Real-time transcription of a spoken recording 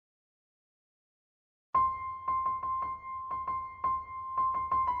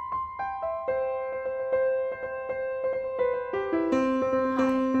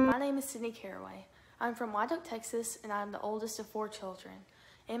Sydney Caraway. I'm from White Oak, Texas, and I'm the oldest of 4 children.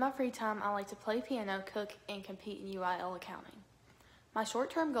 In my free time, I like to play piano, cook, and compete in UIL accounting. My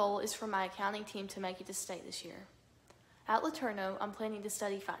short-term goal is for my accounting team to make it to state this year. At Letourneau, I'm planning to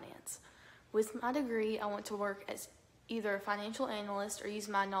study finance. With my degree, I want to work as either a financial analyst or use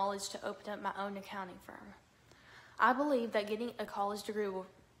my knowledge to open up my own accounting firm. I believe that getting a college degree will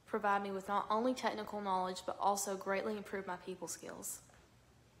provide me with not only technical knowledge, but also greatly improve my people skills.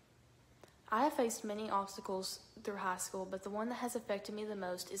 I have faced many obstacles through high school, but the one that has affected me the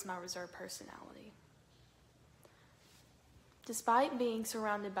most is my reserved personality. Despite being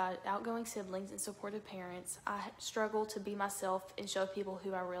surrounded by outgoing siblings and supportive parents, I struggle to be myself and show people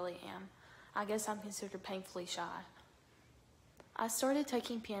who I really am. I guess I'm considered painfully shy. I started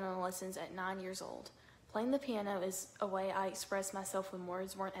taking piano lessons at 9 years old. Playing the piano is a way I express myself when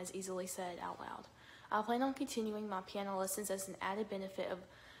words weren't as easily said out loud. I plan on continuing my piano lessons as an added benefit of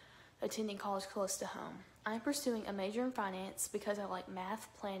attending college close to home. I am pursuing a major in finance because I like math,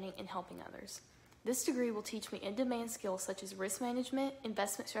 planning, and helping others. This degree will teach me in-demand skills such as risk management,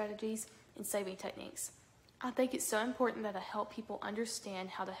 investment strategies, and saving techniques. I think it's so important that I help people understand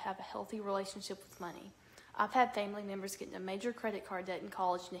how to have a healthy relationship with money. I've had family members get into major credit card debt in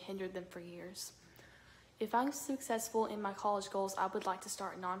college and it hindered them for years. If I'm successful in my college goals, I would like to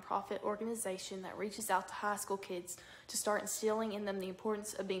start a nonprofit organization that reaches out to high school kids to start instilling in them the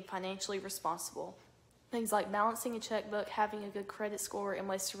importance of being financially responsible. Things like balancing a checkbook, having a good credit score, and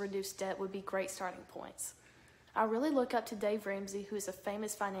ways to reduce debt would be great starting points. I really look up to Dave Ramsey, who is a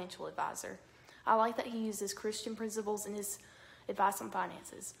famous financial advisor. I like that he uses Christian principles in his advice on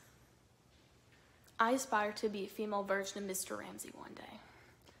finances. I aspire to be a female version of Mr. Ramsey one day.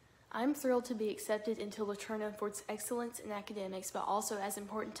 I'm thrilled to be accepted into Letourneau for its excellence in academics, but also as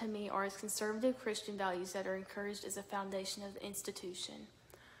important to me are its conservative Christian values that are encouraged as a foundation of the institution.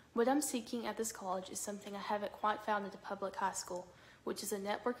 What I'm seeking at this college is something I haven't quite found at a public high school, which is a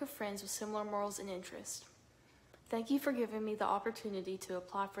network of friends with similar morals and interests. Thank you for giving me the opportunity to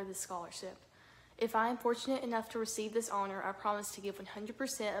apply for this scholarship. If I am fortunate enough to receive this honor, I promise to give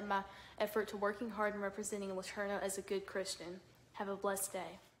 100% of my effort to working hard and representing Letourneau as a good Christian. Have a blessed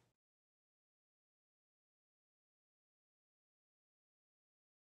day.